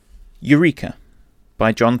Eureka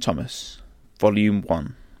by John Thomas, Volume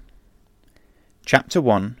 1. Chapter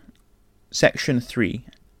 1, Section 3,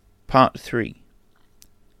 Part 3.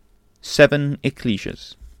 7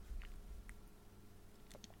 Ecclesias.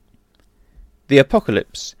 The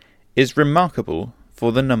Apocalypse is remarkable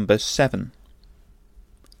for the number 7.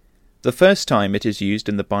 The first time it is used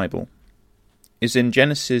in the Bible is in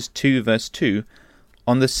Genesis 2 verse 2.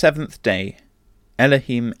 On the seventh day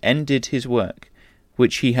Elohim ended his work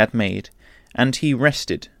which he had made, and he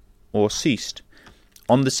rested, or ceased,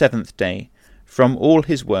 on the seventh day from all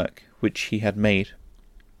his work which he had made.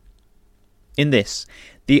 In this,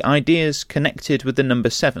 the ideas connected with the number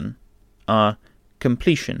 7 are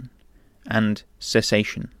completion and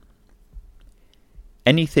cessation.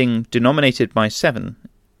 Anything denominated by 7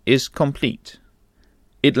 is complete.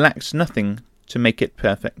 It lacks nothing to make it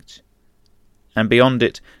perfect, and beyond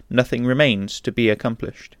it nothing remains to be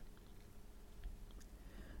accomplished.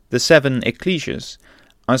 The 7 Ecclesias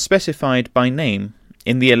are specified by name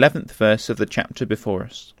in the 11th verse of the chapter before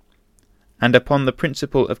us, and upon the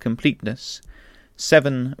principle of completeness,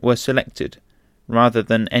 7 were selected rather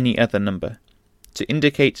than any other number, to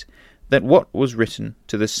indicate that what was written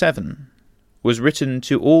to the 7 was written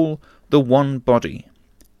to all the one body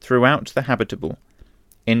throughout the habitable,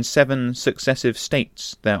 in 7 successive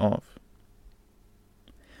states thereof.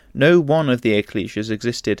 No one of the Ecclesias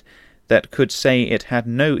existed that could say it had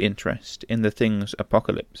no interest in the things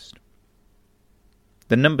apocalypsed.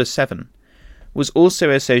 The number 7 was also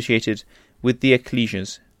associated with the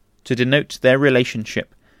Ecclesias to denote their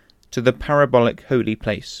relationship to the parabolic holy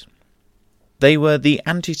place. They were the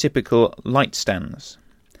antitypical light stands,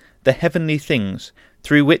 the heavenly things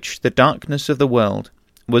through which the darkness of the world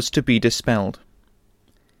was to be dispelled.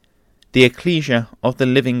 The Ecclesia of the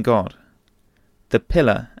living God, the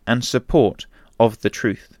pillar and support of the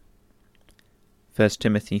truth. 1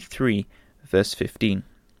 Timothy 3, verse 15.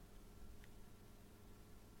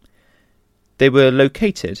 They were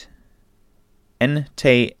located en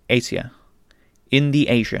te Asia, in the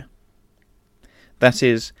Asia, that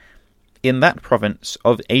is, in that province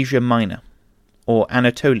of Asia Minor, or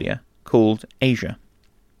Anatolia, called Asia,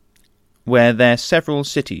 where their several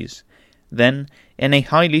cities, then in a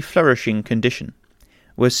highly flourishing condition,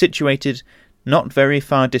 were situated not very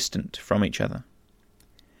far distant from each other.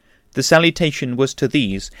 The salutation was to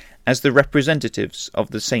these as the representatives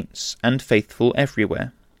of the saints and faithful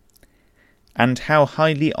everywhere. And how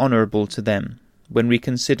highly honourable to them, when we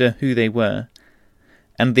consider who they were,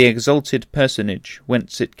 and the exalted personage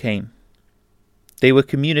whence it came. They were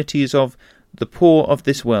communities of the poor of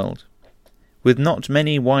this world, with not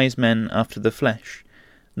many wise men after the flesh,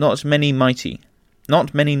 not many mighty,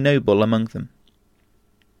 not many noble among them.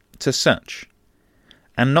 To such,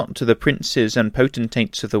 and not to the princes and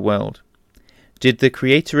potentates of the world, did the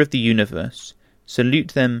Creator of the universe salute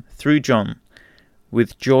them through John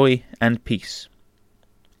with joy and peace.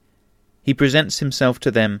 He presents himself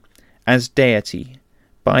to them as deity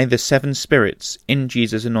by the 7 spirits in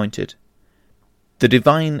Jesus anointed, the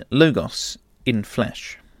divine Logos in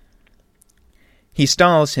flesh. He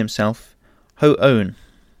styles himself Ho-On,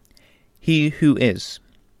 he who is,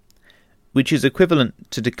 which is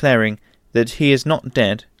equivalent to declaring that he is not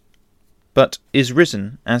dead, but is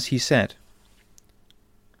risen as he said.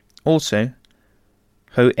 Also,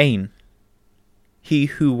 Ho-Ain, he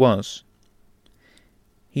who was.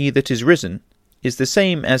 He that is risen is the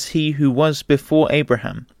same as he who was before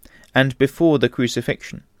Abraham, and before the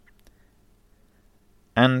crucifixion.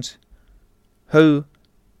 And Ho-Ekomenos,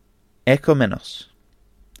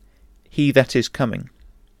 he that is coming,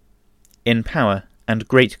 in power and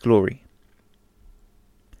great glory.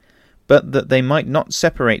 But that they might not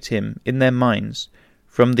separate him in their minds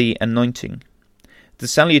from the anointing, the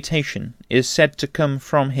salutation is said to come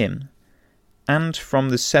from him, and from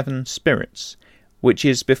the 7 spirits, which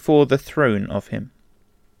is before the throne of him.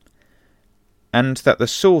 And that the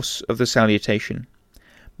source of the salutation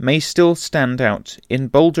may still stand out in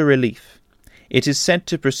bolder relief, it is said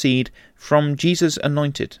to proceed from Jesus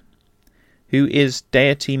anointed, who is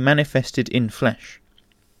deity manifested in flesh.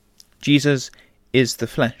 Jesus is the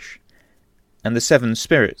flesh, and the 7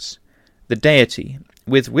 spirits, the deity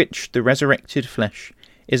with which the resurrected flesh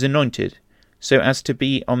is anointed so as to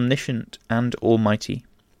be omniscient and almighty.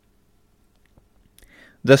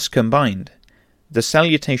 Thus combined, the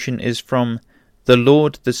salutation is from the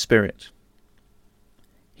Lord the Spirit.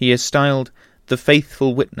 He is styled the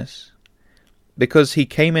faithful witness, because he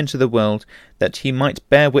came into the world that he might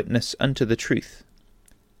bear witness unto the truth,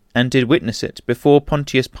 and did witness it before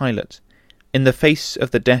Pontius Pilate, in the face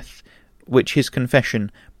of the death which his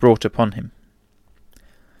confession brought upon him.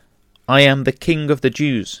 "I am the King of the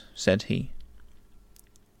Jews," said he.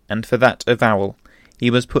 And for that avowal he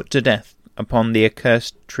was put to death upon the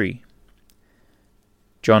accursed tree.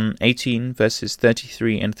 John 18, verses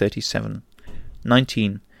 33 and 37,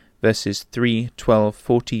 19, verses 3, 12,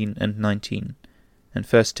 14, and 19, and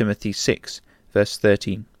 1 Timothy 6, verse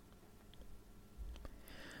 13.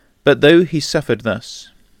 But though he suffered thus,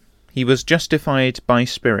 he was justified by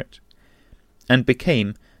spirit, and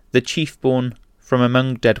became the chiefborn from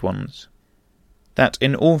among dead ones, that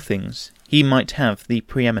in all things he might have the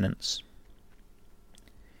preeminence.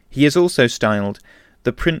 He is also styled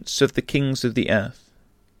the Prince of the kings of the earth.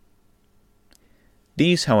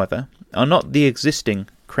 These, however, are not the existing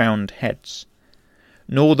crowned heads,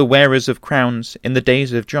 nor the wearers of crowns in the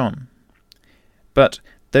days of John, but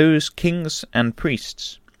those kings and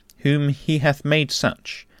priests whom he hath made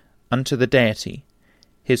such unto the deity,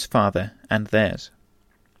 his Father and theirs.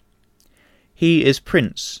 He is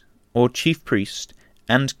prince, or chief priest,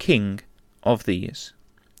 and king of these,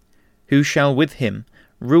 who shall with him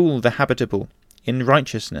rule the habitable in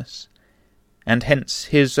righteousness, and hence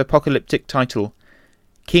his apocalyptic title,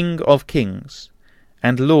 King of Kings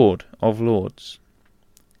and Lord of Lords.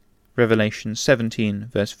 Revelation 17,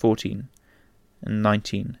 verse 14, and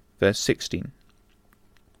 19, verse 16.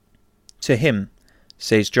 To him,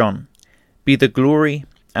 says John, be the glory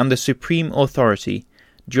and the supreme authority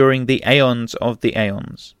during the aeons of the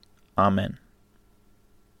aeons. Amen.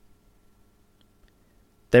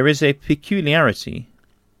 There is a peculiarity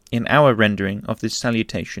in our rendering of this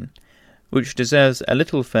salutation which deserves a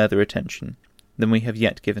little further attention than we have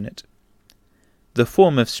yet given it. The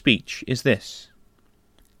form of speech is this: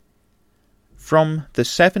 from the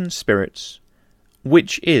 7 spirits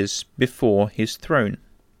which is before his throne.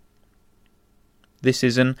 This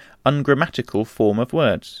is an ungrammatical form of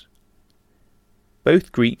words.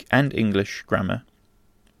 Both Greek and English grammar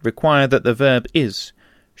require that the verb is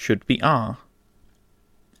should be are,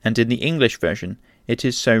 and in the English version it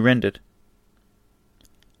is so rendered.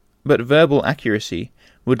 But verbal accuracy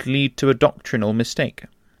would lead to a doctrinal mistake.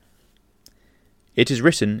 It is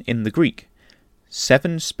written in the Greek,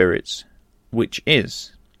 7 spirits which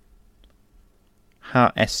is,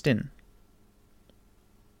 ha estin.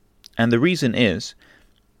 And the reason is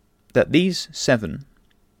that these 7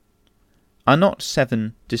 are not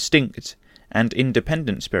 7 distinct and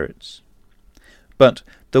independent spirits, but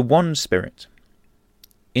the one Spirit,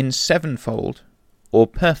 in 7-fold or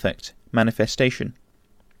perfect manifestation.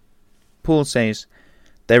 Paul says,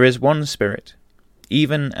 there is one Spirit,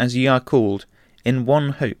 even as ye are called, in one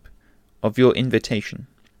hope of your invitation.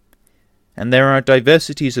 And there are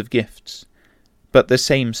diversities of gifts, but the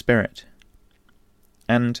same Spirit.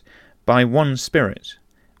 And by one Spirit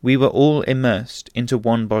we were all immersed into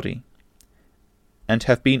one body, and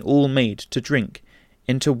have been all made to drink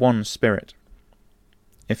into one Spirit.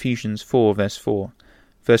 Ephesians 4, verse 4,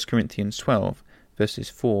 1 Corinthians 12, verses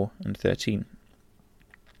 4 and 13.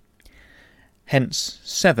 Hence,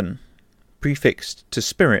 7, prefixed to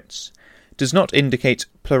spirits, does not indicate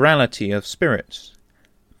plurality of spirits,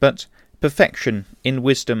 but perfection in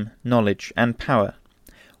wisdom, knowledge, and power,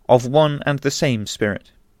 of one and the same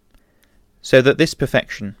Spirit, so that this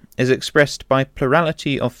perfection is expressed by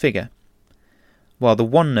plurality of figure, while the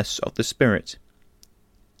oneness of the Spirit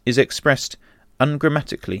is expressed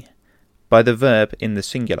ungrammatically by the verb in the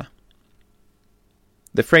singular.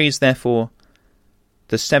 The phrase, therefore,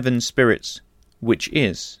 the 7 spirits which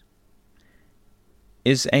is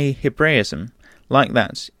a Hebraism like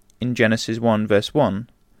that in Genesis 1 verse 1,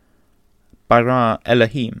 Bara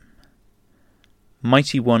Elohim,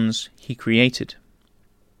 mighty ones he created.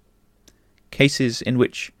 Cases in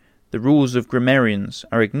which the rules of grammarians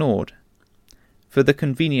are ignored for the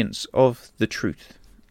convenience of the truth.